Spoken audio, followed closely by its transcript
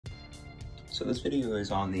So this video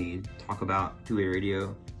is on the Talk About two-way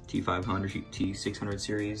radio T500, T600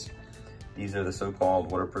 series. These are the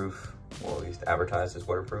so-called waterproof, or at least advertised as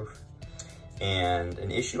waterproof. And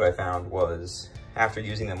an issue I found was, after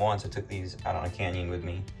using them once, I took these out on a canyon with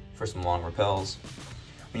me for some long rappels.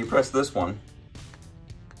 When you press this one,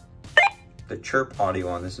 the chirp audio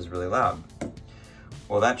on this is really loud.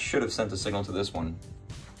 Well, that should have sent a signal to this one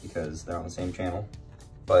because they're on the same channel,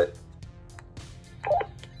 but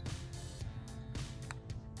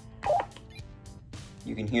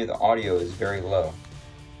you can hear the audio is very low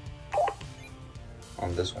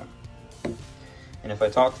on this one. And if I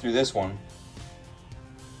talk through this one,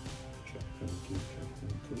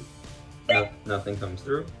 nothing comes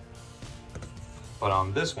through. But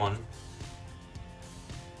on this one,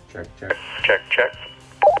 check,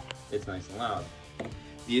 it's nice and loud.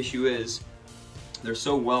 The issue is, they're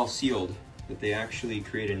so well sealed that they actually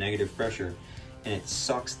create a negative pressure and it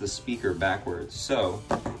sucks the speaker backwards. So,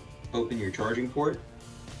 open your charging port.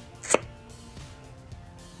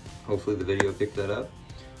 Hopefully the video picked that up.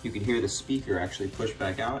 You can hear the speaker actually push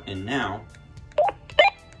back out, and now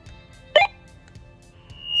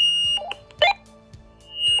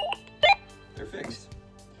they're fixed.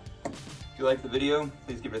 If you like the video,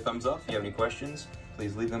 please give it a thumbs up. If you have any questions,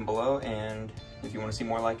 please leave them below, and if you want to see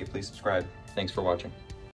more like it, please subscribe. Thanks for watching.